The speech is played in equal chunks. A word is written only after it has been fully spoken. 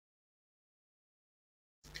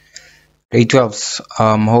Day 12s,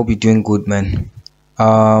 hope you're doing good, man.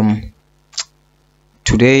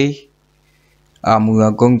 Today, we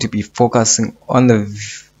are going to be focusing on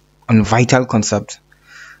on vital concept,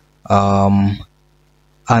 um,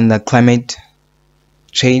 and the climate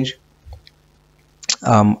change,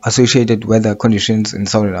 associated weather conditions in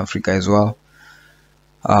Southern Africa as well.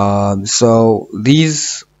 So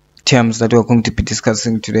these terms that we're going to be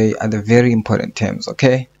discussing today are the very important terms,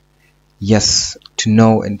 okay? Yes, to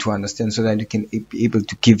know and to understand so that you can be able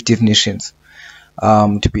to give definitions,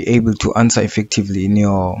 to be able to answer effectively in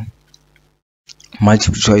your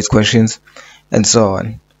multiple choice questions and so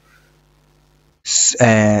on.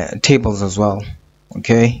 Tables as well,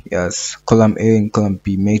 okay? Yes, column A and column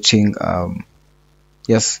B matching,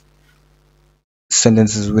 yes,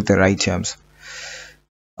 sentences with the right terms.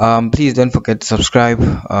 Please don't forget to subscribe.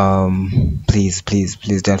 Please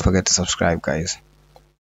don't forget to subscribe, guys.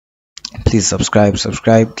 Please subscribe,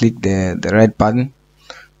 click the red button.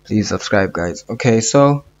 Please subscribe, guys. Okay,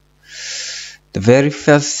 so the very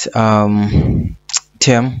first term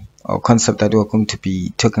or concept that we're going to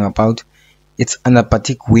be talking about, it's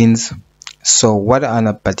anabatic winds. So what are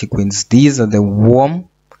anabatic winds? These are the warm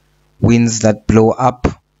winds that blow up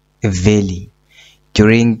a valley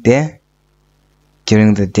during the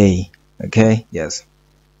day. Okay, yes.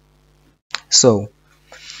 So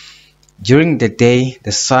during the day,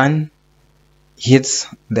 the sun hits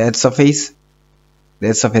the earth's surface, the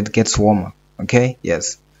earth's surface gets warmer. Okay,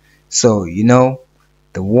 yes. So you know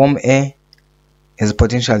the warm air has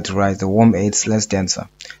potential to rise. The warm air is less denser,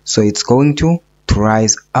 so it's going to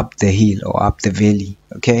rise up the hill or up the valley.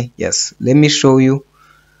 Okay, yes. Let me show you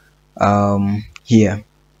here.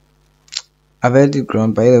 I've had it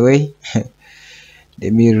ground, by the way.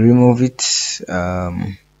 Let me remove it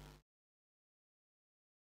and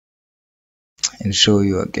show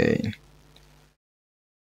you again.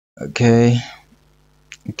 Okay,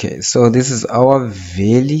 so this is our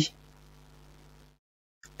valley.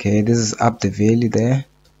 Okay, this is up the valley there,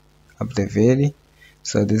 up the valley.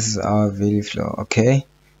 So this is our valley floor. Okay,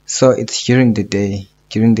 so it's during the day.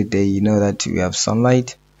 During the day, you know that we have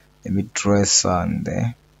sunlight. Let me draw a sun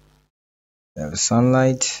there. We have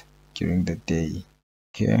sunlight during the day.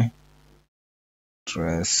 Okay,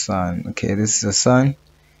 draw a sun. Okay, this is the sun,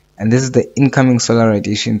 and this is the incoming solar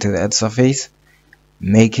radiation to the earth's surface,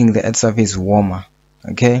 making the earth's surface warmer.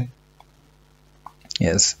 Okay,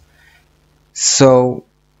 yes. So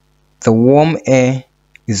the warm air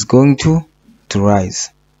is going to rise.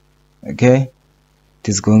 Okay, it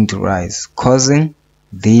is going to rise, causing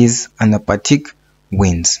these anabatic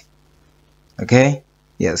winds. Okay,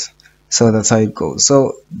 yes. So that's how it goes.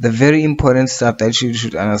 So the very important stuff that you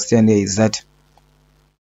should understand here is that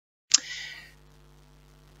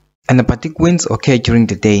anabatic winds occur during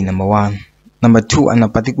the day, number one. Number two,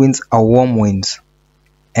 anabatic winds are warm winds.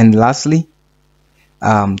 And lastly,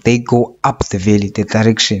 they go up the valley, the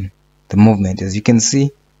direction, the movement. As you can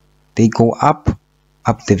see, they go up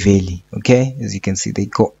the valley. Okay, as you can see, they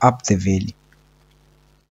go up the valley.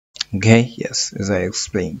 Okay, yes, as I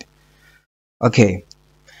explained. Okay,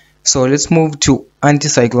 so let's move to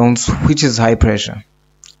anticyclones, which is high pressure.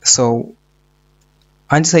 So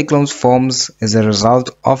anticyclones forms as a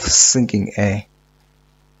result of sinking air.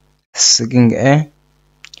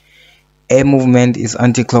 Air movement is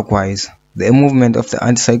anti-clockwise. The air movement of the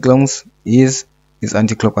anticyclones is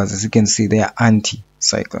anti-clockwise. As you can see, they are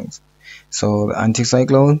anticyclones. So the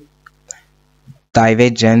anticyclone,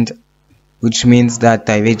 divergent, which means that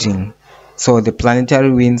diverging. So the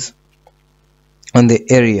planetary winds on the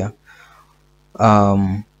area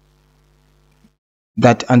that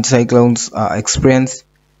anticyclones are experienced,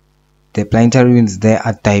 the planetary winds there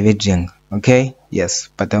are diverging. Okay, yes,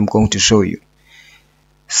 but I'm going to show you.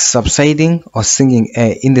 Subsiding or sinking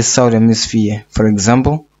air in the southern hemisphere. For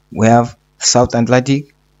example, we have South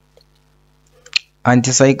Atlantic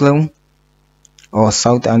anticyclone or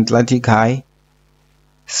South Atlantic high,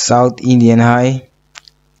 South Indian high,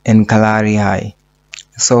 and Kalahari high.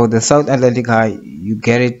 So the South Atlantic high, you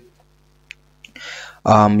get it,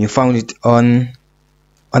 you found it on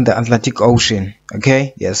the Atlantic Ocean.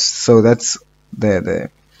 Okay, yes. So that's the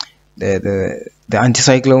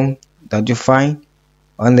anticyclone that you find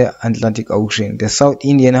on the Atlantic Ocean. The South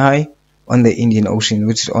Indian high on the Indian Ocean,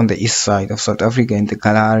 which is on the east side of South Africa, and the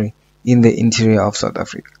Kalahari in the interior of South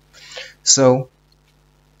Africa. So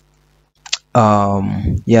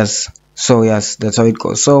yes, that's how it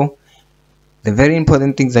goes. So the very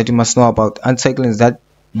important things that you must know about anticyclones is that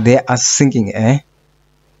they are sinking air.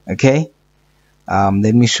 Okay,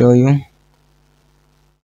 let me show you.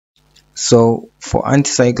 So for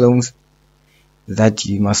anticyclones that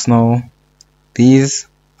you must know, these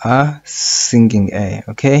are sinking air.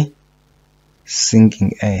 Okay,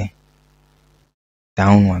 sinking air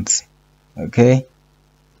downwards. Okay,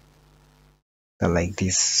 they're like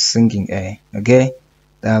this, sinking air. Okay,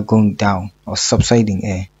 they are going down, or subsiding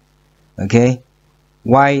air. Okay,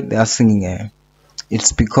 why they are sinking air?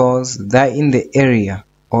 It's because they're in the area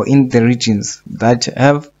or in the regions that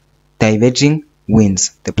have diverging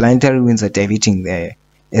winds. The planetary winds are diverging there.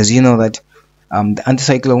 As you know that the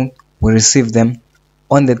anticyclone will receive them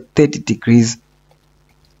on the 30 degrees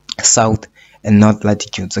south and north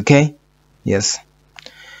latitudes. Okay, yes.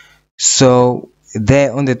 So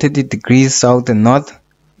there on the 30 degrees south and north,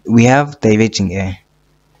 we have diverging air.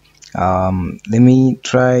 Let me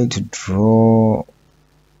try to draw.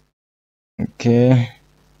 Okay.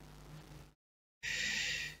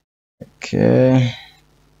 Okay.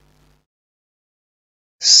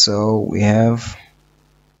 So we have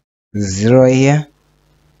 0 here.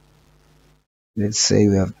 Let's say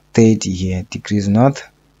we have 30 here degrees north,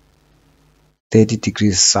 30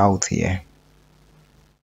 degrees south here.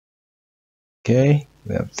 Okay,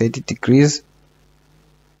 we have 30 degrees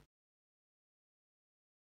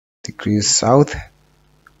south,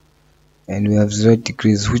 and we have 0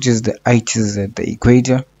 degrees, which is the itis at the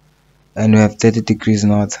equator, and we have 30 degrees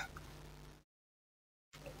north,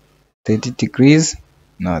 30 degrees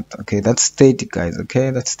north. Okay, that's 30, guys.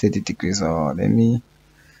 Okay, that's 30 degrees. Oh, let me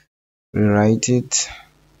rewrite it.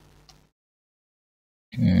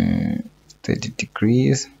 30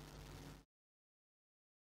 degrees.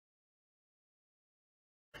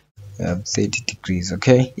 We have 30 degrees.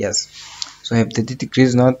 Okay, yes. So I have 30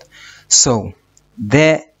 degrees north. So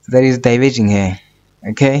there is diverging here.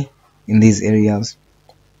 Okay, in these areas.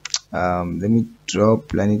 Let me draw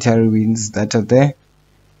planetary winds that are there.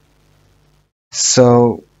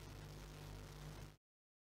 So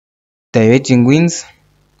diverging winds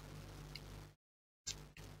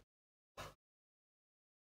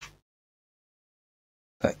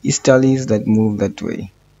are easterlies that move that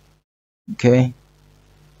way. Okay,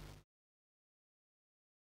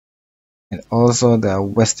 and also there are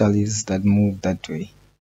westerlies that move that way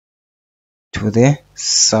to the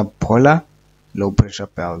subpolar low pressure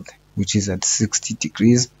belt, which is at 60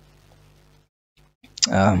 degrees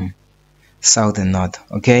south and north.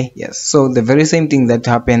 Okay, yes. So the very same thing that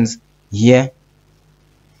happens here,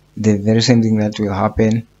 the very same thing that will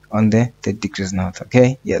happen on the 30 degrees north.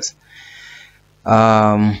 Okay, yes.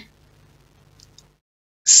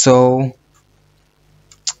 So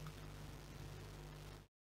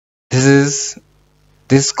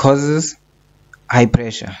this causes high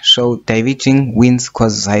pressure. So diverging winds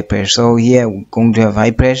causes high pressure. So here we're going to have high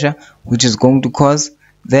pressure, which is going to cause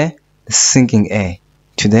the sinking air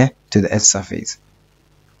to the earth's surface,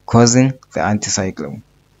 causing the anticyclone.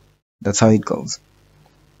 That's how it goes.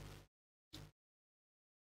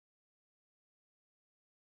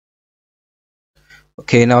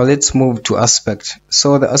 Okay, now let's move to aspect.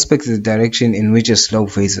 So the aspect is the direction in which a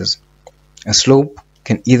slope faces. A slope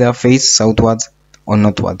can either face southwards or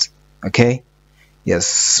northwards. Okay, yes.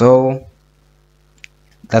 So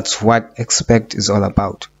that's what aspect is all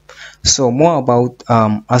about. So more about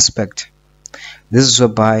aspect. This is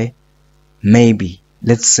whereby maybe,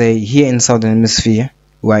 let's say here in southern hemisphere,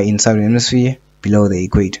 we are in southern hemisphere below the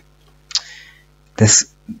equator.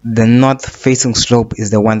 The north facing slope is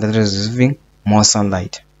the one that is receiving more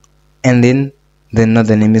sunlight, and in the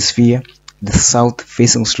northern hemisphere, the south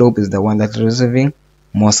facing slope is the one that is receiving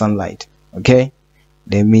more sunlight. Okay,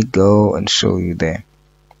 let me go and show you there.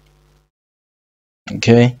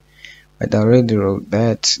 Okay, but I already wrote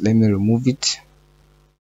that. Let me remove it.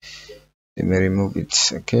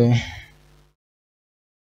 Okay,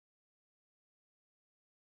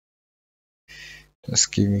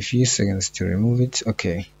 just give me a few seconds to remove it.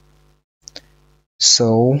 Okay,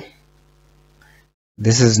 so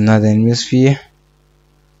this is northern hemisphere.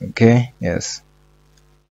 Okay, yes,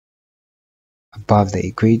 above the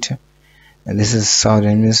equator, and this is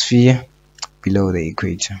southern hemisphere below the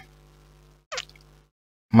equator.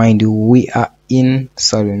 Mind you, we are in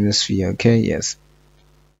southern hemisphere. Okay, yes.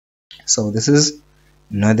 So this is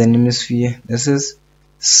northern hemisphere, this is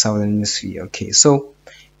southern hemisphere. Okay, so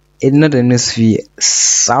in northern hemisphere,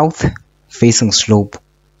 south facing slope,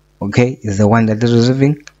 okay, is the one that is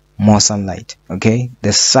receiving more sunlight. Okay,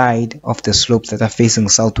 the side of the slopes that are facing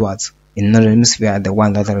southwards in northern hemisphere are the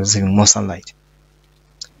one that are receiving more sunlight.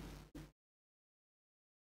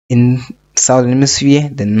 In southern hemisphere,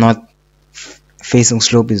 the north facing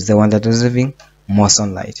slope is the one that is receiving more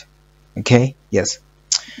sunlight. Okay, yes.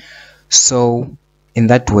 So in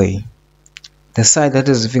that way, the side that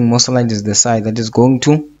is receiving more sunlight is the side that is going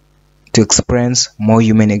to experience more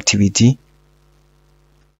human activity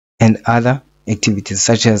and other activities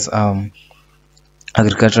such as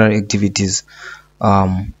agricultural activities,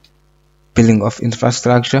 um, building of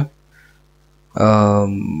infrastructure,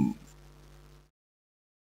 um,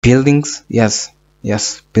 buildings, yes,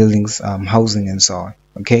 buildings, housing, and so on.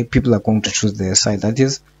 Okay, people are going to choose the side that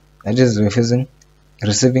is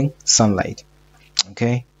receiving sunlight.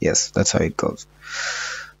 Okay, yes, that's how it goes.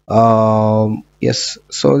 Yes,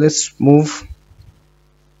 so let's move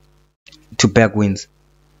to back winds.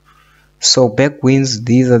 So back winds,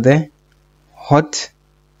 these are the hot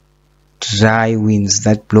dry winds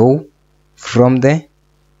that blow from the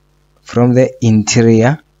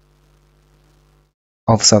interior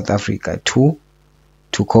of South Africa to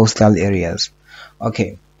coastal areas.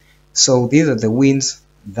 Okay, so these are the winds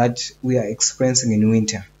that we are experiencing in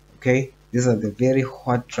winter. Okay, these are the very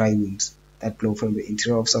hot dry winds that blow from the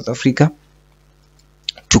interior of South Africa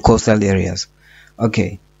to coastal areas.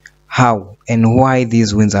 Okay, how and why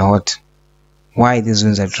these winds are hot, why these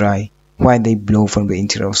winds are dry, why they blow from the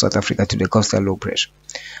interior of South Africa to the coastal low pressure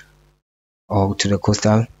or to the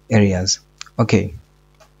coastal areas. Okay,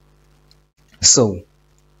 so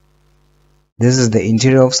this is the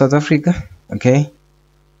interior of South Africa. Okay,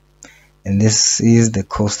 and this is the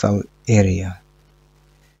coastal area.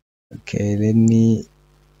 Okay,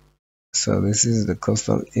 so this is the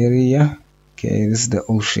coastal area. Okay, this is the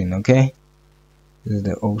ocean. Okay, this is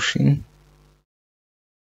the ocean.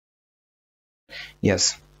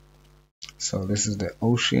 Yes, so this is the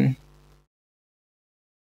ocean.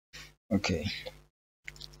 Okay,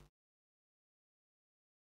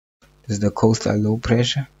 this is the coastal low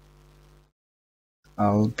pressure,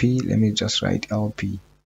 LP. Let me just write LP.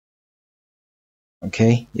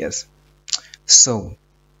 Okay, yes. So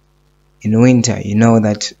in winter, you know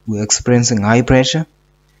that we're experiencing high pressure,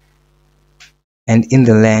 and in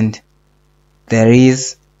the land there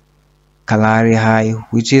is Kalahari high,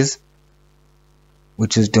 which is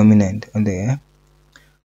dominant on the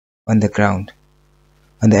ground,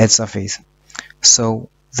 on the earth's surface. So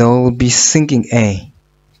there will be sinking air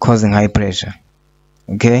causing high pressure.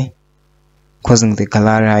 Okay, causing the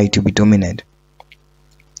Kalahari high to be dominant.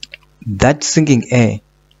 That sinking air,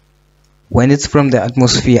 when it's from the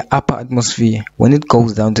atmosphere, upper atmosphere, when it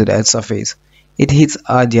goes down to the earth's surface, it hits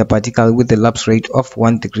our dear particle with a lapse rate of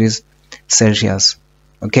 1 degrees Celsius,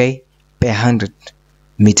 okay, per 100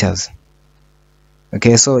 meters.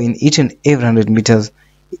 Okay, so in each and every 100 meters,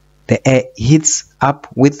 the air heats up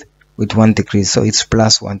with 1 degree, so it's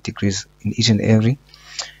plus 1 degrees in each and every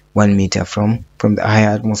 1 meter from the higher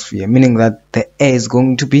atmosphere, meaning that the air is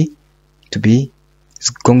going to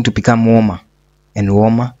become warmer and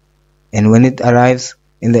warmer, and when it arrives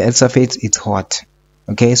in the earth's surface, it's hot.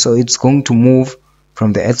 Okay, so it's going to move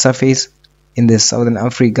from the earth's surface in the southern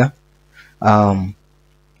Africa, from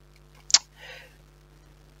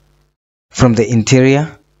the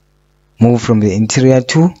interior, move from the interior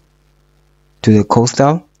to the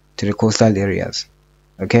coastal areas.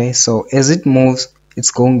 Okay, so as it moves,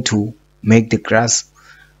 it's going to make the grass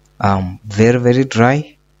very, very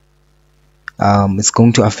dry. It's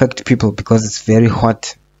going to affect people because it's very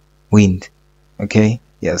hot wind. Okay,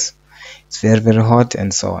 yes, it's very, very hot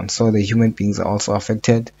and so on. So the human beings are also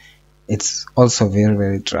affected. It's also very,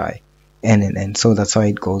 very dry, and so that's how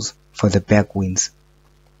it goes for the back winds.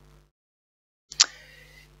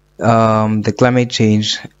 The climate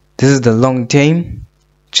change. This is the long-term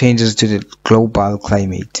changes to the global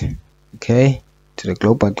climate. Okay, to the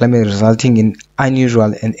global climate, resulting in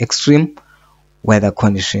unusual and extreme weather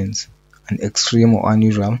conditions. Extreme or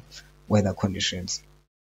unusual weather conditions.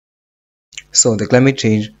 So the climate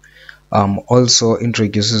change also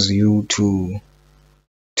introduces you to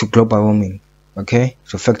global warming. Okay,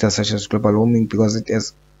 so factors such as global warming, because it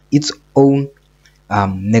has its own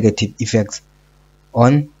negative effects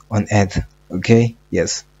on Earth. Okay,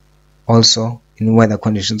 yes, also in weather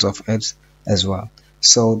conditions of Earth as well.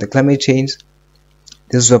 So the climate change,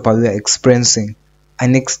 this is where we are experiencing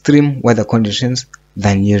an extreme weather conditions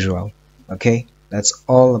than usual. Okay, that's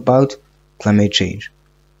all about climate change.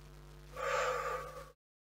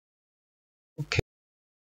 Okay,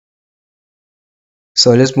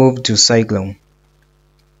 so let's move to cyclone.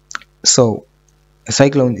 So a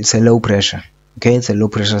cyclone is a low pressure. Okay, it's a low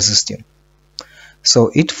pressure system.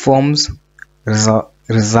 So it forms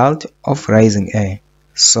result of rising air.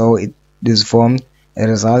 So it is formed a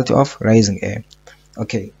result of rising air.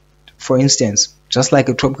 Okay, for instance, just like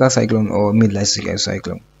a tropical cyclone or mid-latitude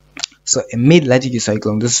cyclone. So a mid-latitude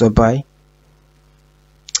cyclone, this is whereby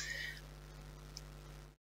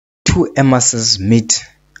two air masses meet.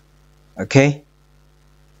 Okay,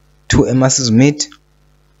 two air masses meet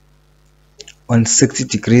on 60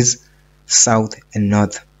 degrees south and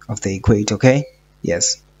north of the equator. Okay,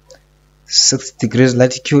 yes, 60 degrees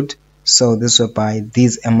latitude. So this is whereby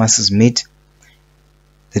these air masses meet.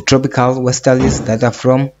 The tropical westerlies that are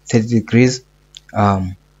from 30 degrees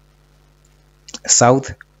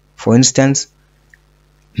south, for instance,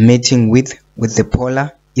 meeting with the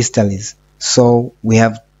polar easterlies. So we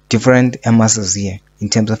have different air masses here in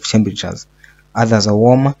terms of temperatures. Others are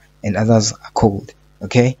warmer and others are cold.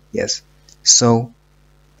 Okay, yes. So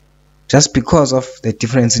just because of the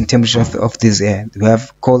difference in temperature of this air, we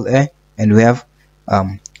have cold air and we have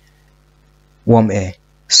warm air.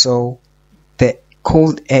 So the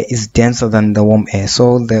cold air is denser than the warm air,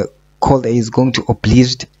 so the cold air is going to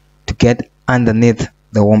oblige to get underneath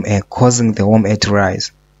the warm air, causing the warm air to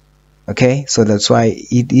rise. Okay, so that's why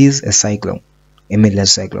it is a cyclone, a mid-large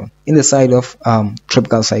cyclone. In the side of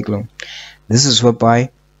tropical cyclone, this is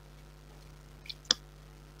whereby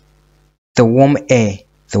the warm air,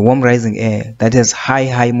 the warm rising air that has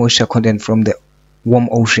high moisture content from the warm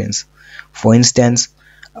oceans, for instance,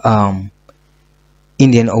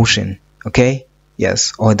 Indian Ocean, okay,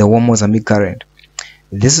 yes, or the warm Mozambique current.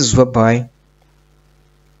 This is whereby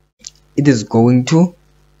it is going to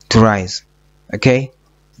rise. Okay,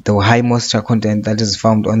 the high moisture content that is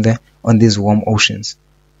found on these warm oceans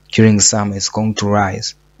during summer is going to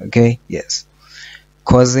rise. Okay, yes,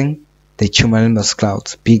 causing the cumulonimbus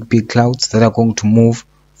clouds, big clouds that are going to move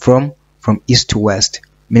from east to west,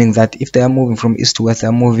 meaning that if they are moving from east to west, they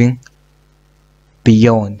are moving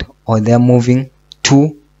beyond, or they are moving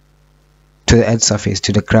to the earth's surface,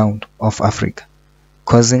 to the ground of Africa,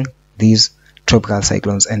 causing these tropical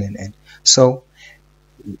cyclones NNN. So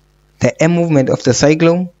the air movement of the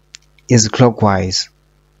cyclone is clockwise.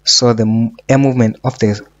 So the air movement of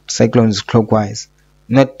the cyclone is clockwise,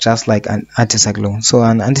 not just like an anticyclone. So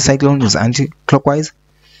an anticyclone is anti-clockwise,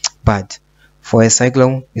 but for a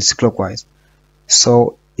cyclone it's clockwise.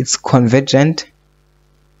 So it's convergent,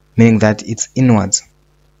 meaning that it's inwards.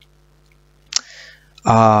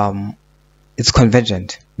 It's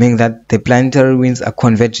convergent, meaning that the planetary winds are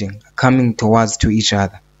converging, coming towards to each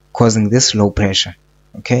other, causing this low pressure.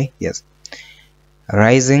 Okay, yes.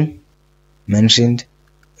 Rising, mentioned,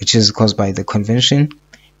 which is caused by the convention.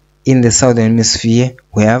 In the southern hemisphere,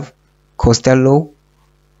 we have coastal low,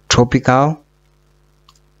 tropical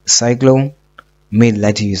cyclone,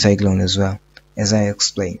 mid-latitude cyclone as well, as I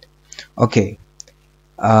explained. Okay.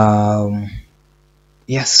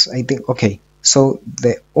 Yes, I think, okay. So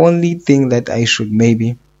the only thing that I should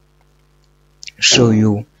maybe show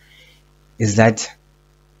you is that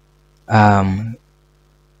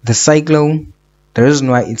the cyclone, the reason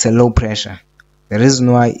why it's a low pressure, the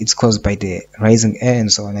reason why it's caused by the rising air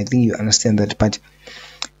and so on, I think you understand that. But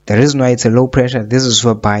the reason why it's a low pressure, this is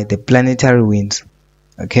by the planetary winds.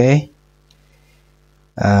 Okay,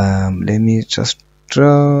 let me just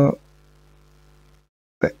draw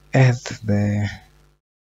the earth there.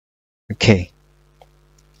 Okay,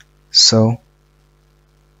 so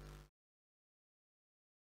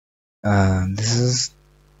this is,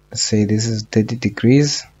 let's say this is 30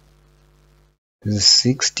 degrees, this is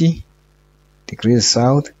 60 degrees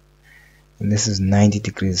south, and this is 90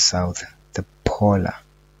 degrees south, the polar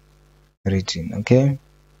region. Okay,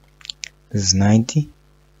 this is 90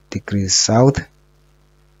 degrees south,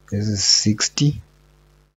 this is 60,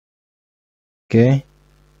 okay,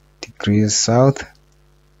 degrees south,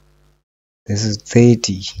 this is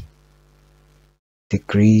 30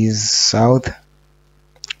 degrees south.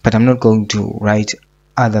 But I'm not going to write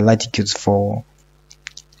other latitudes for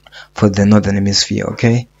the northern hemisphere.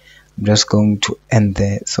 Okay, I'm just going to end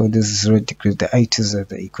there. So this is 0 degrees, the height is at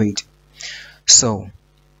the equator. So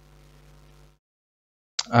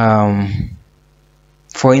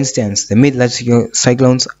for instance, the mid-latitude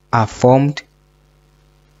cyclones are formed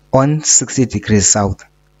on 60 degrees south,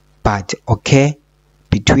 but occur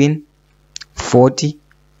between 40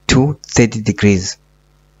 to 30 degrees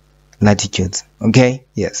latitudes. Okay,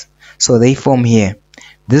 yes, so they form here.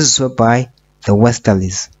 This is whereby the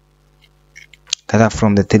westerlies that are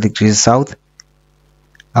from the 30 degrees south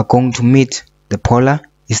are going to meet the polar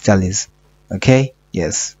easterlies. Okay,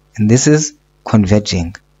 yes, and this is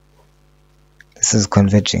converging. This is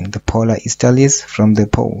converging, the polar easterlies from the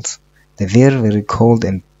poles, the very cold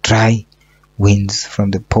and dry winds from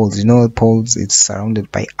the poles. You know, the poles, it's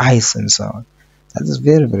surrounded by ice and so on. That is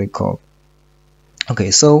very cold. Okay,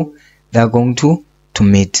 so they are going to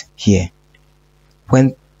meet here.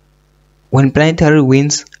 When planetary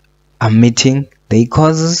winds are meeting, they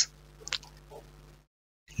causes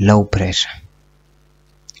low pressure,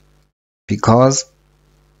 because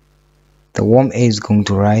the warm air is going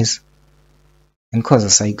to rise and cause a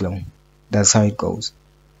cyclone. That's how it goes.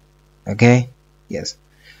 Okay, yes.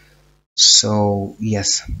 So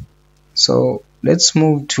yes, so let's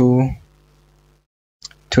move to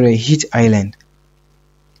the heat island.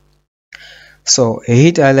 So a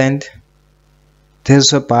heat island,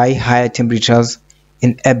 this is by higher temperatures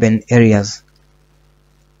in urban areas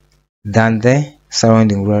than the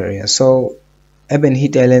surrounding rural areas. So urban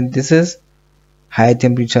heat island, this is higher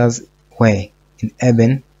temperatures where in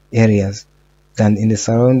urban areas than in the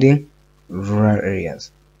surrounding rural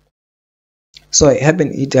areas. So a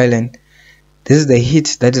urban heat island, this is the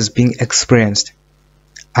heat that is being experienced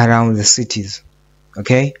around the cities,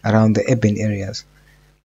 okay, around the urban areas.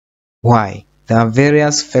 Why? There are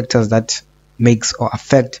various factors that makes or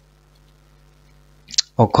affect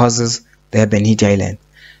or causes the urban heat island.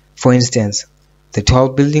 For instance, the tall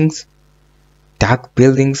buildings, dark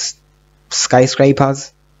buildings,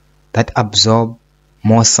 skyscrapers that absorb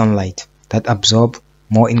more sunlight, that absorb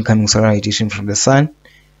more incoming solar radiation from the sun,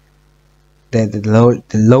 the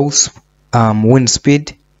low wind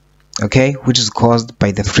speed, okay, which is caused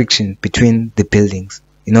by the friction between the buildings.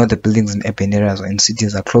 You know, the buildings in urban areas or in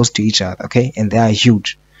cities are close to each other, okay, and they are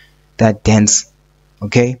huge, they are dense,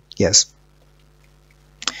 okay, yes.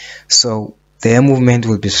 So the air movement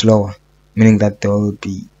will be slower, meaning that there will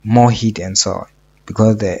be more heat and so on,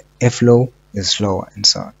 because the airflow is slower and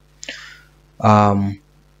so on.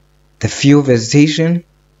 The few vegetation,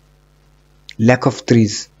 lack of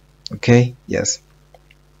trees, okay, yes.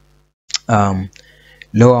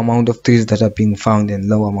 Low amount of trees that are being found and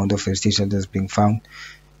low amount of vegetation that's being found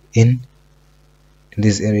in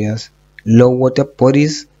these areas. Low water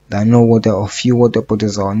bodies, there are no water or few water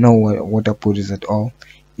bodies or no water bodies at all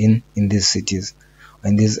in these cities,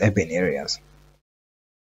 in these urban areas.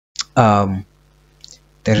 The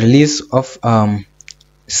release of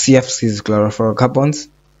CFCs, chlorofluorocarbons,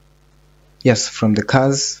 yes, from the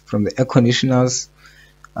cars, from the air conditioners,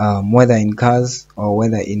 whether in cars or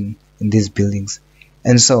whether in these buildings,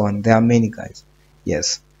 and so on. There are many, guys,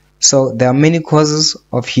 yes. So there are many causes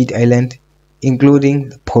of heat island, including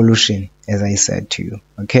the pollution, as I said to you,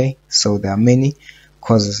 okay. So there are many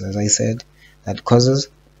causes, as I said, that causes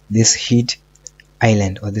this heat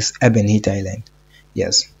island or this urban heat island,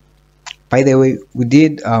 yes. By the way, we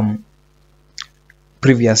did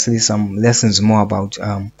previously some lessons more about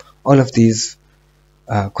all of these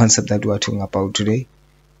concepts that we are talking about today.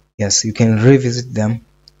 Yes, you can revisit them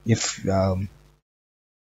if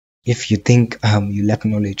you think you lack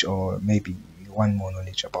knowledge or maybe you want more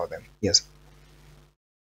knowledge about them. Yes.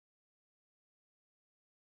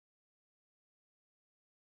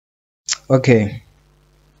 Okay.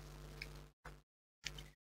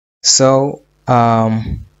 So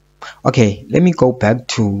okay, let me go back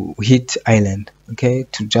to heat island. Okay,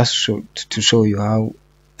 to just show you how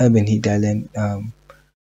urban heat island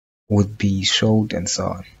would be showed and so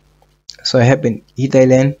on. So urban heat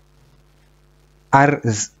island, R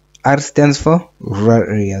stands for rural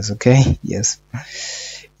areas, okay? Yes.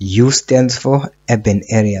 U stands for urban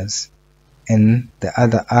areas, and the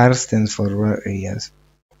other R stands for rural areas.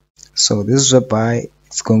 So this is whereby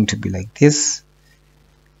it's going to be like this.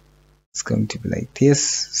 It's going to be like this.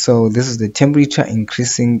 So this is the temperature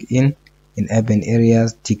increasing in urban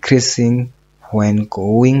areas, decreasing when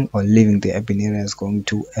going or leaving the urban areas, going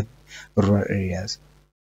to rural areas.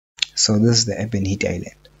 So this is the urban heat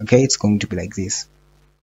island, okay? It's going to be like this,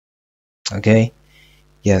 okay?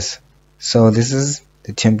 Yes. So this is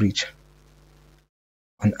the temperature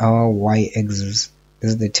on our y-axis.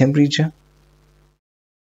 This is the temperature,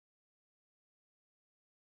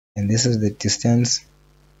 and this is the distance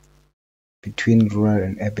between rural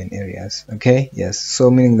and urban areas, okay? Yes. So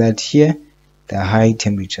meaning that here there are high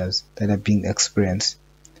temperatures that are being experienced,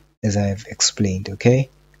 as I have explained, okay?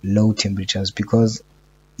 Low temperatures, because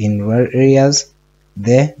in rural areas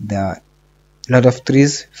there are a lot of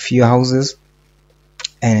trees, few houses,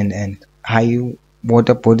 and high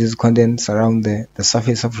water bodies content around the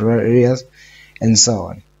surface of rural areas, and so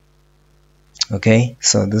on, okay?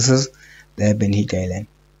 So this is the urban heat island.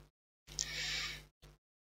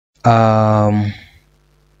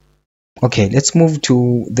 Okay, let's move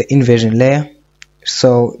to the inversion layer.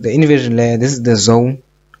 So the inversion layer, this is the zone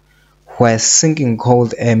where sinking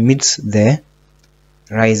cold air meets the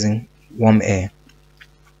rising warm air.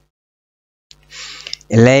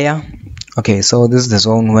 A layer, okay, so this is the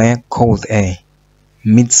zone where cold air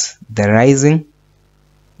meets the rising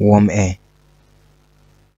warm air.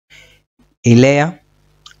 A layer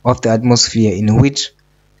of the atmosphere in which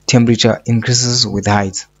temperature increases with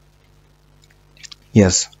height.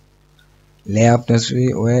 Yes, layer of the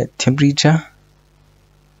atmosphere where temperature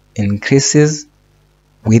increases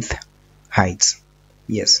with height.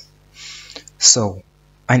 Yes. So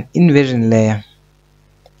an inversion layer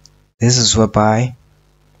This is whereby,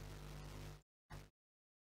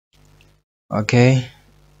 okay,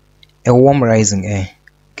 a warm rising air.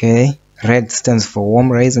 Okay, red stands for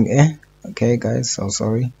warm rising air. Okay, guys, so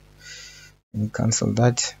sorry. Let me cancel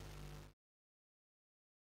that.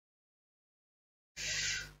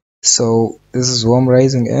 So this is warm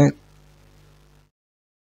rising air.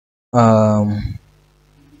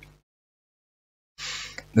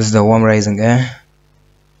 This is the warm rising air,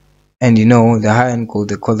 and you know, the higher and cold,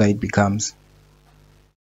 the colder it becomes.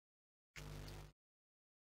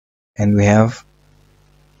 And we have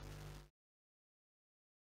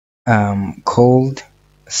cold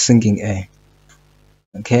sinking air.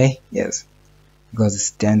 Okay, yes, because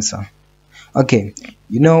it's denser. Okay,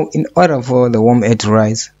 you know, in order for the warm air to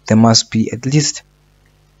rise, there must be at least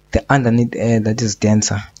the underneath air that is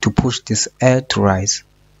denser to push this air to rise.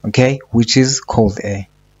 Okay, which is cold air.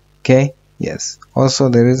 Okay, yes, also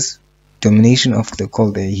there is domination of the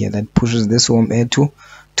cold air here that pushes this warm air to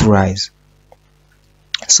rise.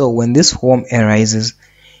 So when this warm air rises,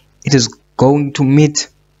 it is going to meet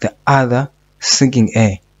the other sinking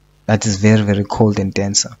air that is very, very cold and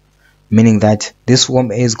denser, meaning that this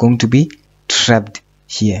warm air is going to be trapped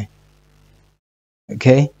here.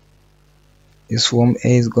 Okay, this warm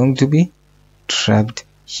air is going to be trapped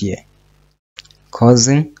here,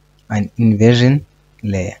 causing an inversion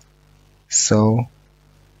layer. So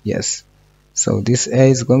yes, so this air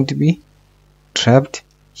is going to be trapped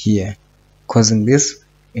here, causing this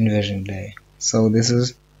inversion layer. So this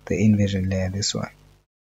is the inversion layer, this one.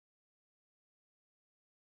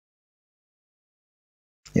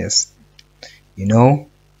 Yes, you know,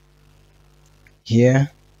 here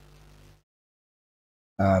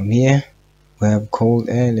here we have cold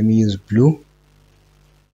air. Let me use blue.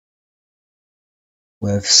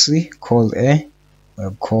 We have C, cold air, we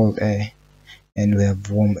have cold air, and we have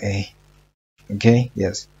warm air. Okay,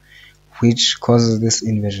 yes, which causes this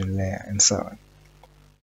inversion layer and so on.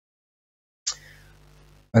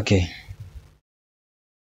 Okay,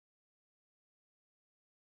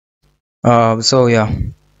 so yeah,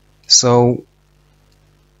 so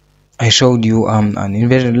I showed you an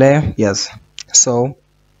inversion layer. Yes, so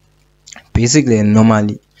basically and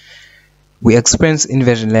normally we experience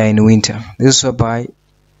inversion layer in winter. This is whereby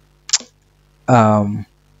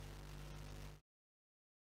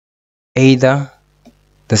either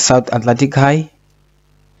the South Atlantic high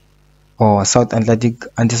or South Atlantic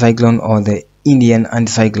anticyclone or the Indian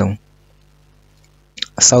anticyclone.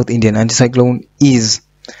 South Indian anticyclone is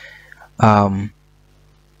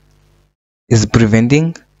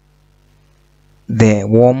preventing the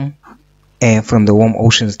warm air from the warm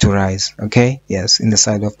oceans to rise. Okay, yes, in the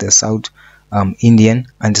side of the South Indian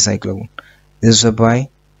anticyclone. This is whereby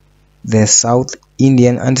the South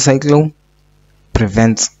Indian anticyclone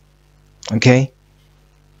prevents, okay,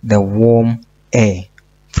 the warm air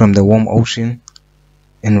from the warm ocean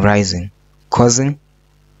and rising, causing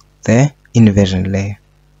the inversion layer.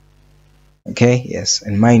 Okay, yes,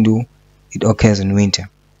 and mind you, it occurs in winter.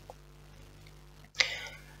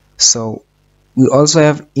 So we also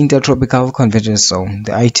have intertropical convergence zone,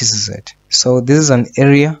 the ITCZ. So this is an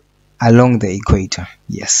area along the equator.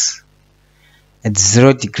 Yes, at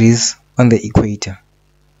 0 degrees on the equator.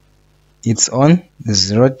 It's on the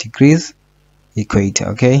 0 degrees equator.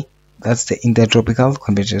 Okay, that's the intertropical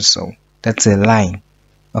convergence zone. That's a line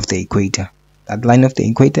of the equator. That line of the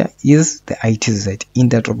equator is the ITZ,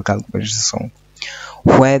 intertropical convergence zone,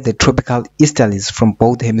 where the tropical easterlies from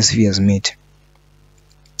both hemispheres meet.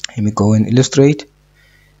 Let me go and illustrate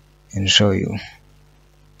and show you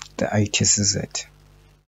the ITCZ.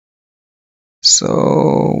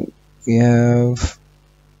 So we have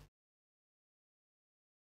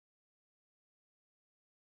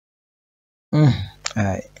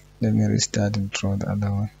alright, let me restart and draw the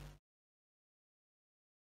other one.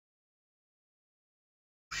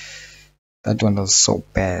 That one was so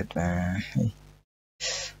bad, man.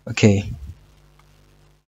 Okay,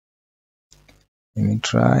 let me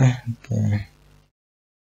try. Okay,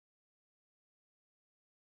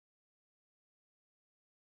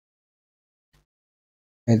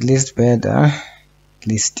 at least better, at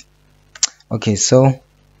least. Okay, so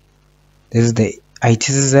this is the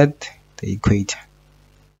ITCZ, the equator.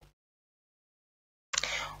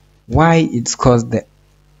 Why it is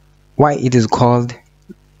called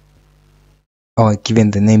or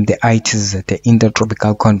given the name the ITCZ, the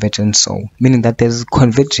intertropical convergence zone, meaning that there is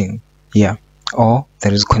converging here, or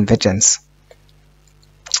there is convergence,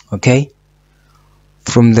 okay,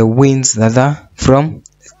 from the winds that are from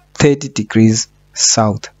 30 degrees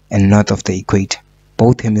south and north of the equator,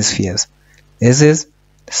 both hemispheres. This is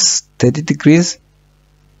 30 degrees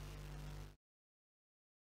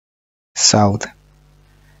south,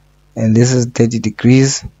 and this is 30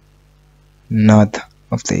 degrees north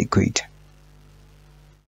of the equator.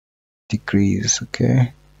 Degrees,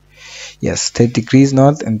 okay, yes, 30 degrees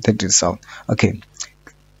north and 30 south. Okay,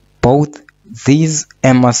 both these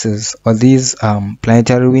air masses or these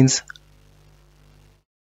planetary winds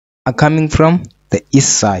are coming from the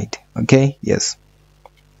east side. Okay, yes,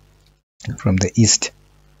 from the east.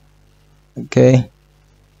 Okay,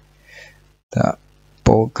 the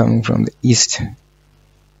ball coming from the east.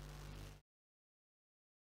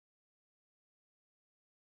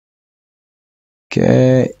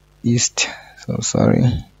 Okay, east, so sorry,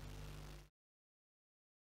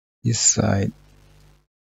 east side.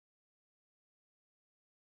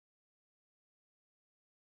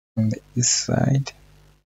 From the east side,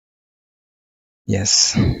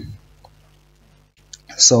 yes,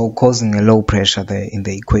 so causing a low pressure there in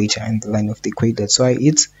the equator and the line of the equator. That's why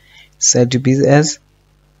it's said to be as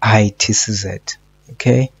ITCZ.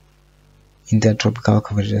 Okay, intertropical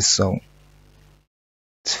convergence zone.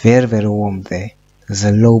 It's very, very warm there. There's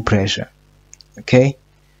a low pressure. Okay,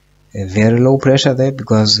 a very low pressure there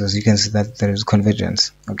because as you can see that there is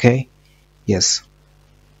convergence. Okay, yes,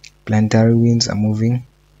 planetary winds are moving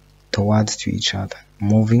towards to each other,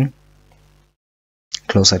 moving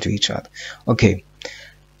closer to each other. Okay,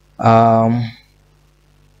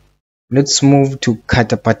 let's move to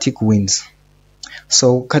katabatic winds.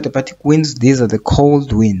 So katabatic winds, these are the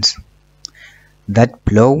cold winds that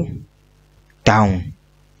blow down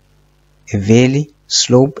a valley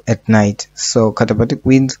slope at night. So katabatic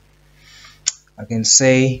winds, I can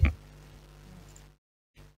say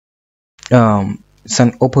it's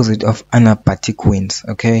an opposite of anabatic winds.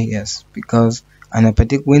 Okay, yes, because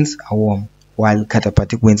anabatic winds are warm while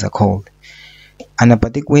katabatic winds are cold.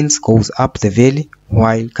 Anabatic winds goes up the valley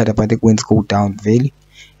while katabatic winds go down the valley,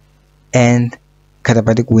 and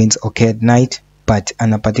katabatic winds occur at night, but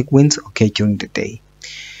anabatic winds occur during the day.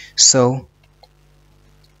 So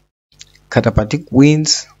katabatic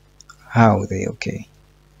winds, how they occur?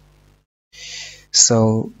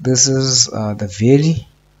 So this is the valley,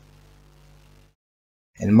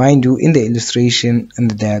 and mind you, in the illustration in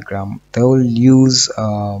the diagram they will use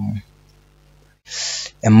a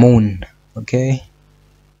moon, okay,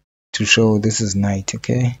 to show this is night,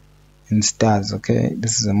 okay, and stars, okay,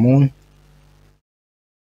 this is a moon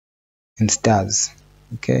and stars,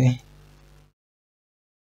 okay,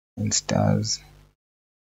 and stars.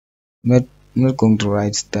 I'm not going to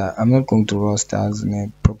write star, I'm not going to draw stars in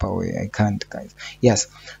a proper way, I can't, guys. Yes,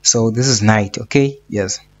 so this is night, okay,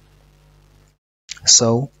 yes.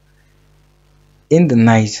 So in the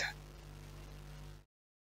night,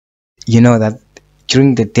 you know that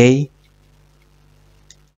during the day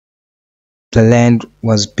the land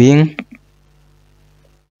was being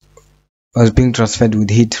transferred with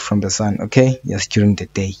heat from the sun, okay, yes, during the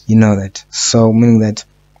day, you know that. So meaning that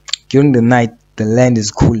during the night the land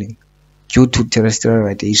is cooling due to terrestrial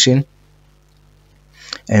radiation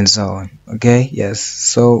and so on, okay, yes.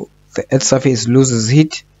 So the earth's surface loses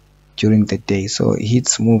heat during the day, so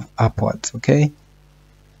heats move upwards, okay,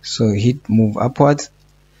 so heat move upwards,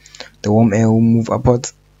 the warm air will move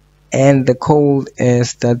upwards, and the cold air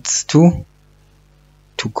starts to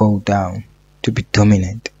go down, to be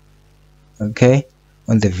dominant, okay,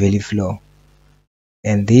 on the valley floor,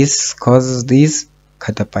 and this causes these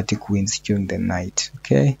katabatic winds during the night,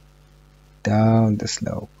 okay, down the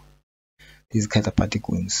slope, these katabatic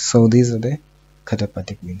winds. So these are the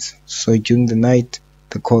katabatic winds. So during the night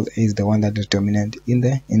the cold air is the one that is dominant in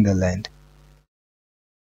the land,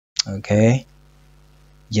 okay,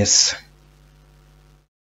 yes.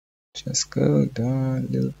 Just go down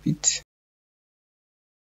a little bit.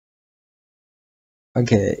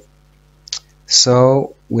 Okay,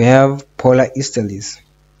 so we have polar easterlies.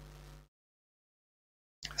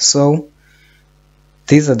 So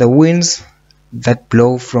these are the winds that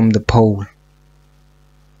blow from the pole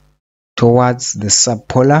towards the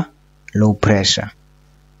subpolar low pressure,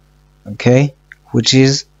 okay, which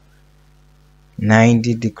is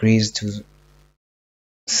 90 degrees to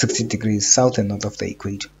 60 degrees south and north of the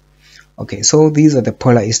equator. Okay, so these are the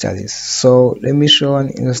polar easterlies. So let me show an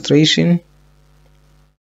illustration.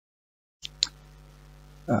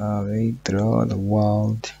 We draw the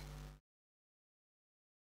world.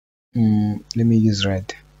 Let me use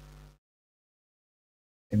red.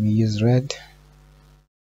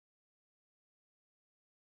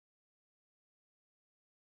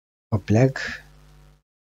 Or black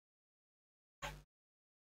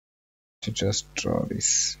to just draw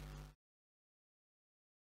this.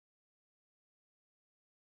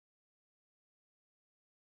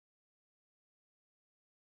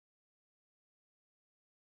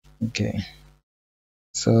 Okay,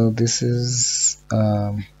 so this is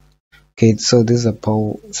okay, so this is a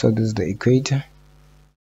pole, so this is the equator.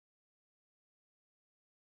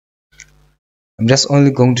 I'm just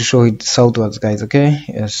only going to show it southwards, guys. Okay,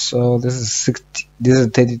 yes, so this is 60, this is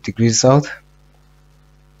 30 degrees south,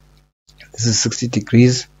 this is 60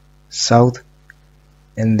 degrees south,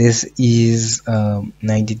 and this is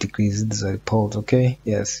 90 degrees. These are the poles. Okay,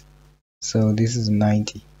 yes, so this is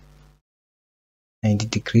 90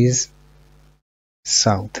 degrees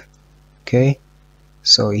south. Okay,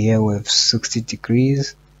 so here we have 60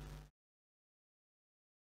 degrees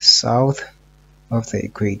south of the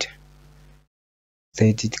equator,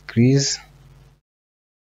 30 degrees.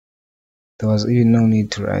 There was even no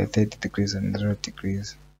need to write 30 degrees and 0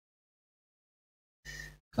 degrees.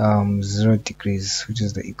 0 degrees, which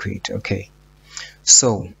is the equator. Okay,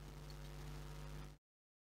 so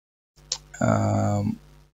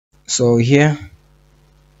so here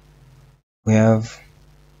we have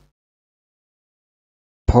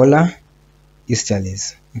polar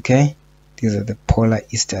easterlies. Okay, these are the polar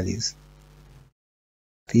easterlies.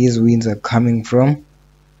 These winds are coming from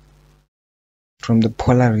the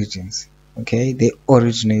polar regions. Okay, they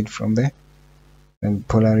originate from the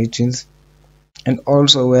polar regions. And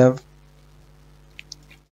also we have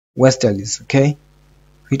westerlies, okay,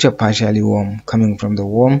 which are partially warm, coming from the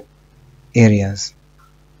warm areas,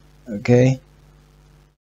 okay,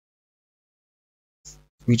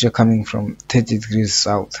 which are coming from 30 degrees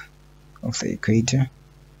south of the equator.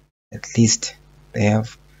 At least they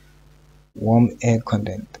have warm air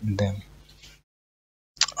content in them.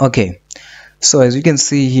 Okay, so as you can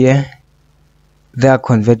see here, they are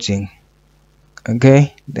converging.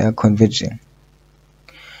 Okay, they are converging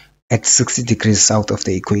at 60 degrees south of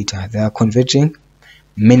the equator. They are converging,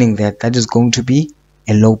 meaning that that is going to be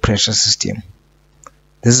a low pressure system.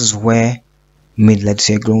 This is where mid-lat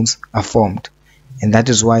cyclones are formed, and that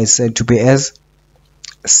is why it's said to be as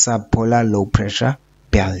subpolar low pressure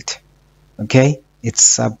belt. Okay,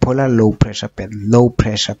 it's subpolar low pressure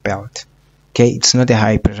belt. Okay, it's not a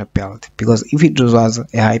high pressure belt, because if it was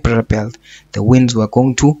a high pressure belt, the winds were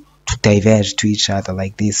going to diverge to each other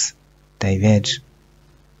like this, diverge,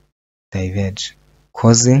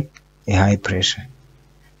 causing a high pressure.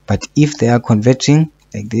 But if they are converging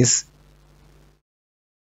like this,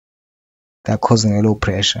 they are causing a low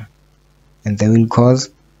pressure, and they will cause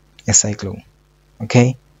a cyclone.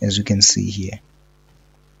 Okay, as you can see here,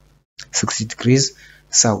 60 degrees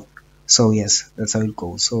south. So yes, that's how it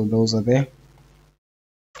goes. So those are the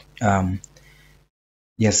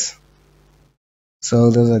yes,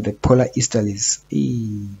 so those are the polar easterlies.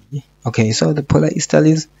 Okay, so the polar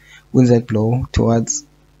easterlies, winds that blow towards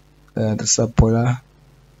the subpolar.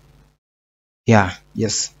 Yeah,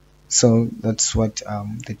 yes, so that's what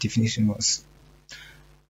the definition was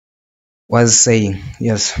saying.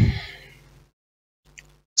 Yes,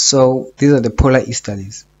 so these are the polar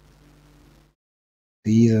easterlies.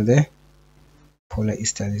 These are the polar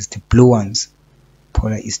easterlies, the blue ones,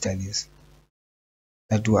 polar easterlies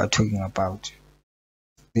that we are talking about.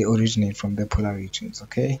 They originate from the polar regions.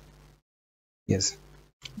 Okay, yes,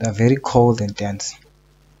 they are very cold and dense.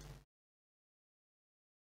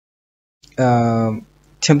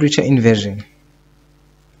 Temperature inversion.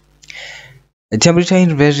 The temperature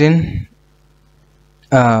inversion,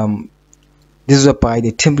 this is whereby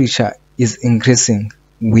the temperature is increasing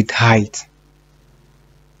with height.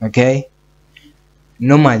 Okay,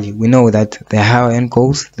 normally we know that the higher one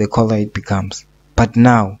goes, the colder it becomes, but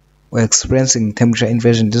now we're experiencing temperature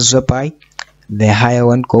inversion. This is whereby the higher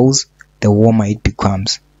one goes, the warmer it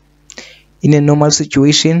becomes. In a normal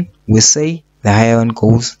situation, we say the higher one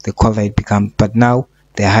goes, the colder it becomes, but now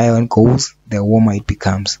the higher one goes, the warmer it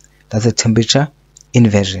becomes. That's a temperature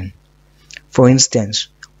inversion. For instance,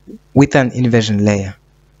 with an inversion layer,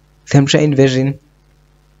 temperature inversion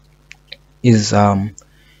is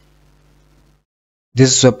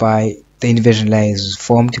this is whereby the inversion layer is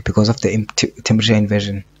formed because of the temperature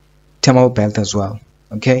inversion, thermal belt as well.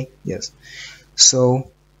 Okay, yes, so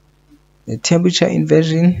the temperature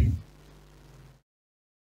inversion,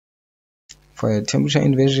 for a temperature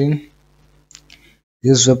inversion,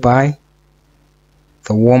 this is whereby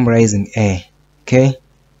the warm rising air, okay,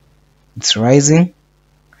 it's rising.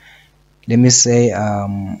 Let me say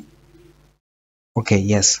okay,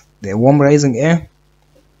 yes, the warm rising air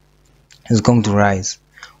is going to rise.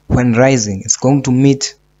 When rising, it's going to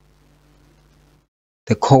meet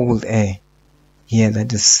the cold air here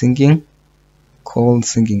that is sinking, cold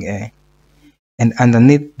sinking air, and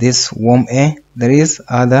underneath this warm air there is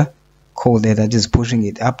other cold air that is pushing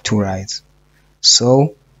it up to rise.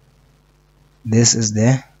 So this is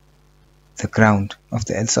the the ground of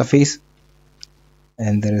the Earth's surface,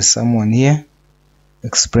 and there is someone here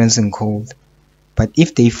experiencing cold. But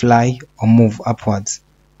if they fly or move upwards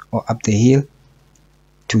or up the hill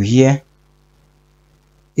to here,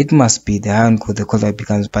 it must be the higher and cold, the colder it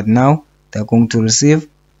becomes. But now they're going to receive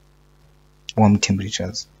warm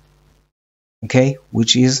temperatures, okay,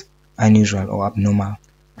 which is unusual or abnormal.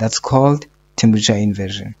 That's called temperature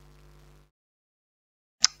inversion.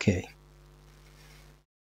 Okay.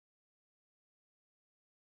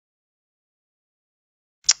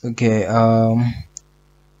 Okay,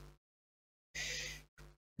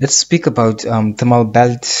 let's speak about thermal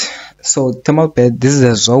belt. So thermal belt, this is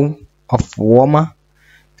a zone of warmer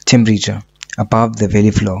temperature above the valley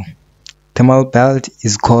floor. Thermal belt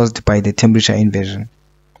is caused by the temperature inversion.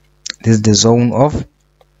 This is the zone of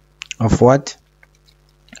what?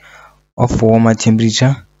 Of warmer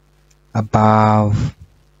temperature above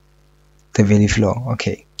the valley floor.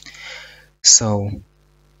 Okay, so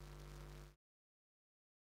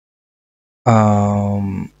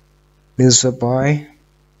this is a boy.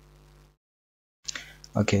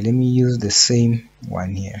 Okay, let me use the same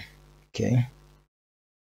one here. Okay,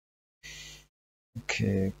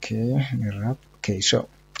 wrap. Okay, so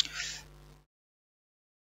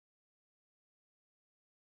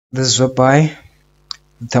this is whereby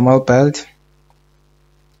thermal belt.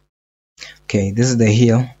 Okay, this is the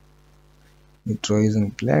hill. It draws in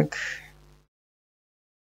black.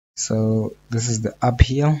 So this is the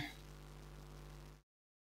uphill.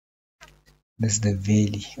 This is the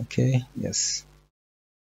valley. Okay, yes,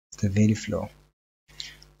 it's the valley floor.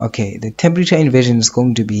 Okay, the temperature inversion is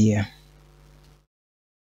going to be here.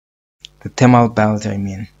 The thermal belt, I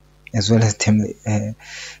mean, as well as temperature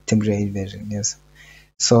inversion. Yes.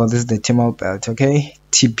 So this is the thermal belt. Okay,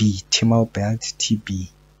 TB, thermal belt,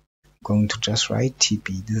 TB. Going to just write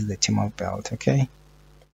TB. This is the thermal belt. Okay,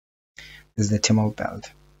 this is the thermal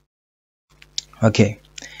belt. Okay,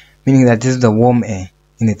 meaning that this is the warm air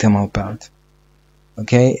in the thermal belt.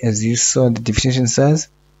 Okay, as you saw, the definition says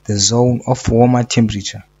the zone of warmer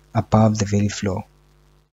temperature above the valley floor.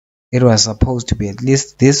 It was supposed to be, at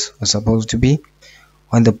least this was supposed to be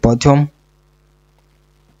on the bottom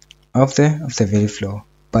of the valley floor,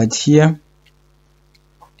 but here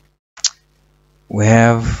we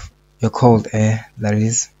have a cold air that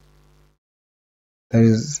is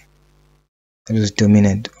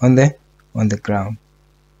dominant on the ground.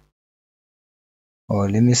 Or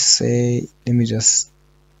let me just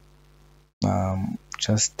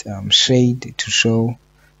shade to show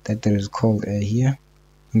that there is cold air here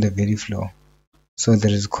on the valley floor. So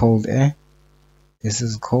there is cold air. This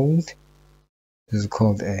is cold. This is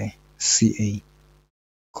cold air. Ca,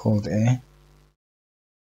 cold air.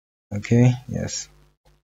 Okay, yes.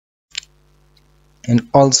 And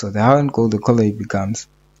also the higher and cold the color it becomes,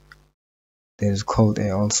 there is cold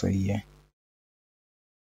air also here.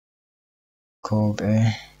 Cold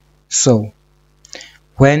air. So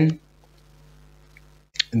when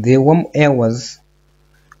the warm air was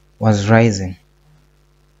rising,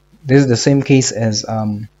 this is the same case as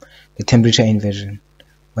the temperature inversion.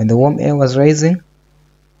 When the warm air was rising,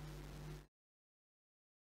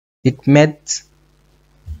 it met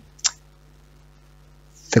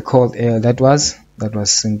the cold air that was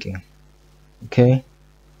sinking. Okay,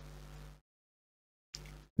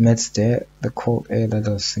 met the cold air that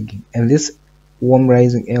was sinking, and this warm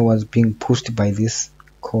rising air was being pushed by this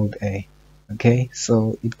cold air. Okay,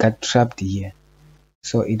 so it got trapped here.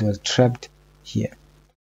 So it was trapped here.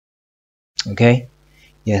 Okay,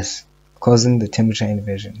 yes, causing the temperature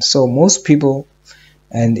inversion. So most people,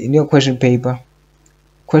 and in your question paper,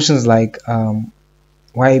 questions like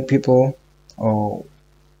why people or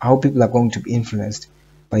how people are going to be influenced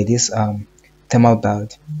by this thermal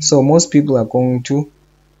belt. So most people are going to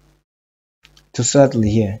settle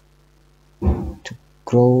here, to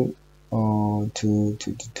grow or to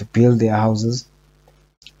build their houses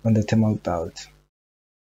on the thermal belt,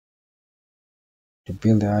 to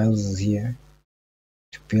build their houses here,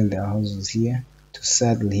 to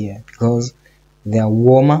settle here, because they are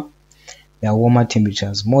warmer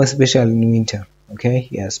temperatures, more especially in winter. Okay,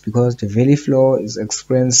 yes, because the valley floor is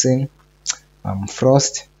experiencing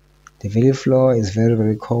frost. The valley floor is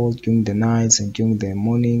very cold during the nights and during the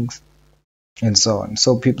mornings and so on.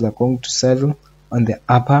 So people are going to settle on the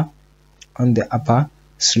upper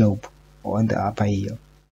slope or on the upper hill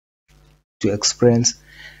to experience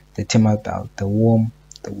the thermal belt, the warm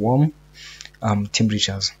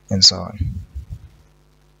temperatures and so on.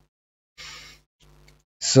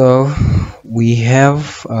 So we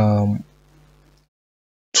have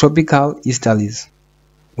tropical easterlies,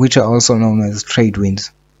 which are also known as trade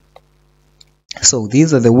winds. So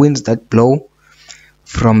these are the winds that blow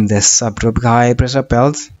from the subtropical high pressure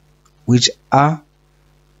belts, which are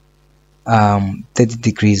 30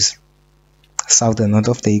 degrees south and north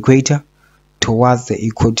of the equator, towards the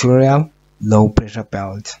equatorial low pressure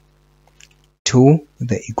belt, to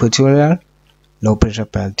the equatorial low pressure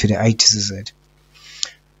belt, to the ITCZ.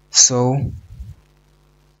 So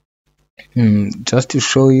just to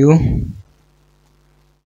show you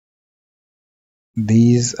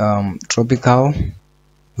these tropical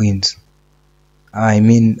winds, I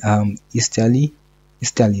mean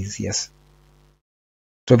easterlies, yes,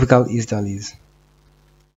 tropical easterlies.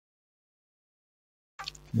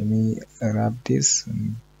 Let me wrap this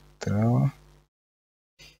and draw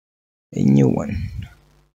a new one.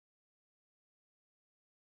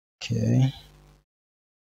 Okay,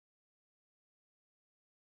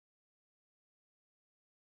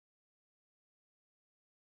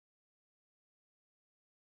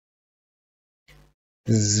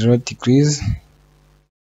 this is 0 degrees.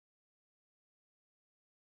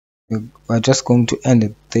 We're just going to end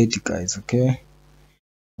at 30, guys. Okay,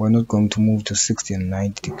 we're not going to move to 60 and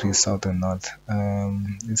 90 degrees south and north.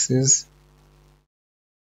 This is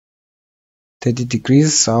 30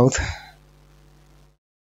 degrees south,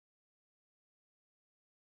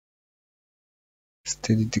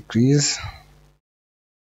 30 degrees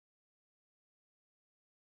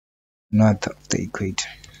north of the equator.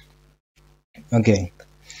 Okay,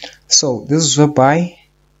 so this is whereby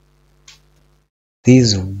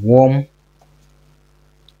these warm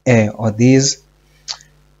air, or these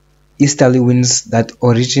easterly winds that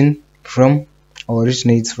originates from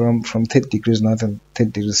 30 degrees north and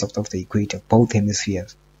 30 degrees south of the equator, both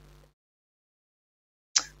hemispheres.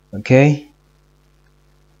 Okay,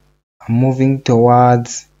 I'm moving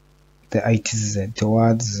towards the ITZ,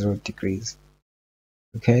 towards 0 degrees.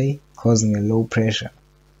 Okay, causing a low pressure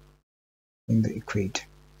in the equator,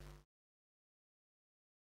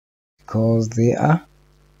 because they are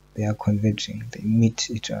converging, they meet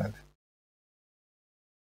each other.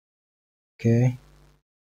 Okay,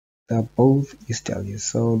 they're both easterlies,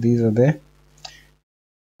 so these are the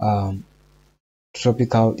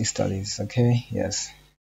tropical easterlies. Okay, yes,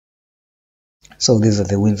 so these are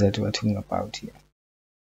the winds that we're talking about here,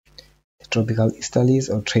 the tropical easterlies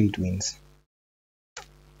or trade winds.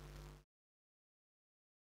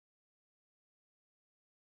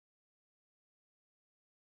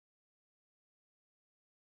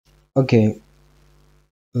 Okay,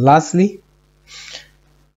 lastly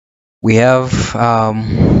we have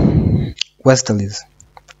westerlies.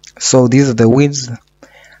 So these are the winds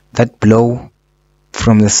that blow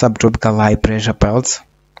from the subtropical high pressure belts.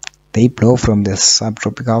 They blow from the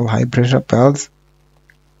subtropical high pressure belts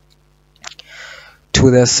to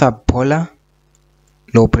the subpolar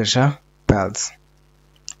low pressure belts,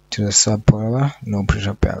 to the subpolar low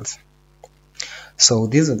pressure belts. So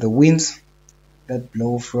these are the winds that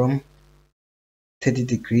blow from 30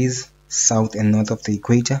 degrees south and north of the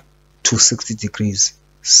equator to 60 degrees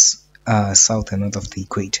south and north of the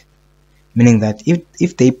equator, meaning that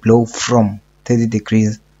if they blow from 30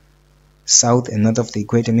 degrees south and north of the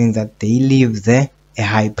equator, means that they leave there a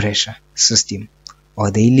high pressure system,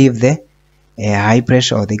 or they leave there a high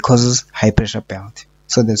pressure, or they causes high pressure belt.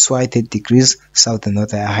 So that's why 30 degrees south and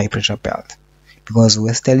north are a high pressure belt, because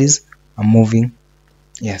westerlies are moving,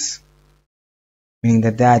 yes, meaning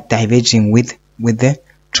that they are diverging with the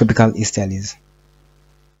tropical easterlies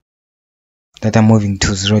that are moving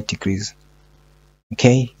to 0 degrees.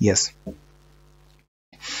 Okay, yes.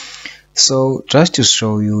 So just to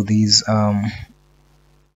show you these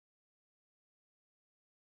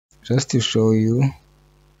just to show you, I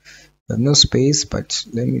have no space, but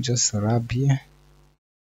let me just wrap here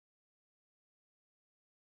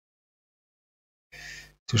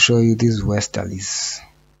to show you these westerlies.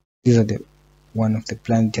 These are the one of the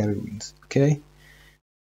planetary winds. Okay,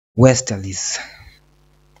 westerlies.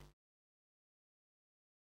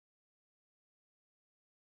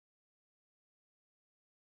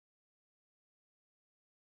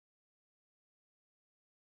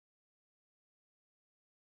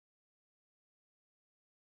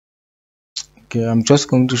 Okay, I'm just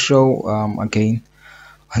going to show again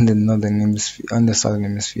on the northern hemisphere, on the southern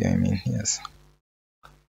hemisphere, I mean, yes.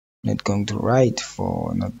 Not going to write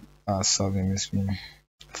for not southern hemisphere,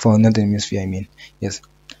 for northern hemisphere, I mean, yes.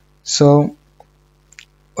 So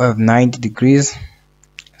we have 90 degrees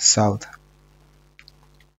south,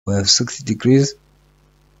 we have 60 degrees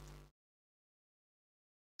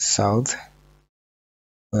south,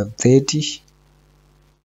 we have 30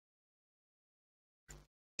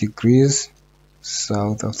 degrees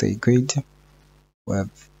south of the equator, we have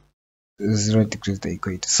 0 degrees the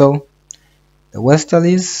equator. So The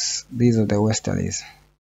westerlies, these are the westerlies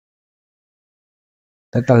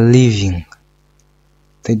that are leaving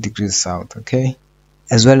 30 degrees south, okay,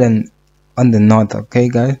 as well, and on the north, okay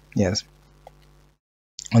guys, yes,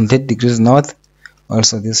 on 30 degrees north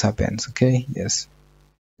also this happens, okay, yes,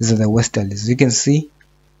 these are the westerlies. You can see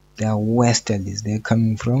they are westerlies, they're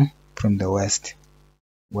coming from the west.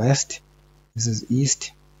 This is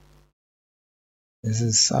east, this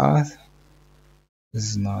is south, this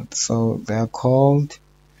is north. So they are called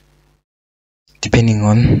depending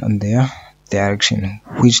on their direction,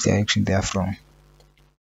 which direction they are from.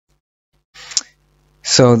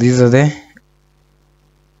 So these are the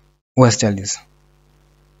westerlies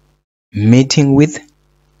meeting with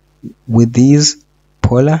these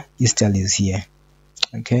polar easterlies here,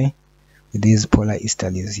 okay, with these polar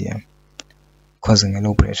easterlies here, causing a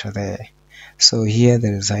low pressure there. So here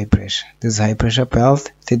there is high pressure. This is high pressure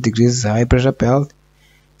belt. 30 degrees is a high pressure belt,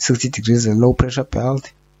 60 degrees is a low pressure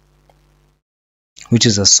belt, which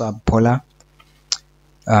is a subpolar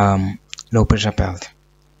low pressure belt.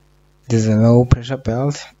 This is a low pressure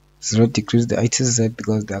belt. 0 degrees the ITZ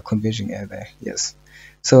because they are converging air there. Yes,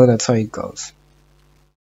 so that's how it goes.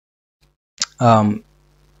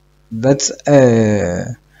 That's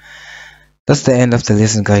the end of the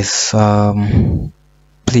lesson, guys.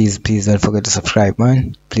 Please don't forget to subscribe,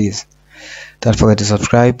 man. Please don't forget to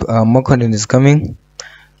subscribe. More content is coming.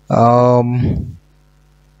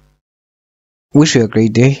 Wish you a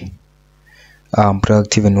great day,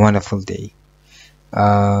 productive and wonderful day.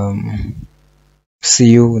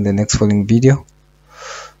 See you in the next following video.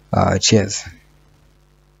 Cheers.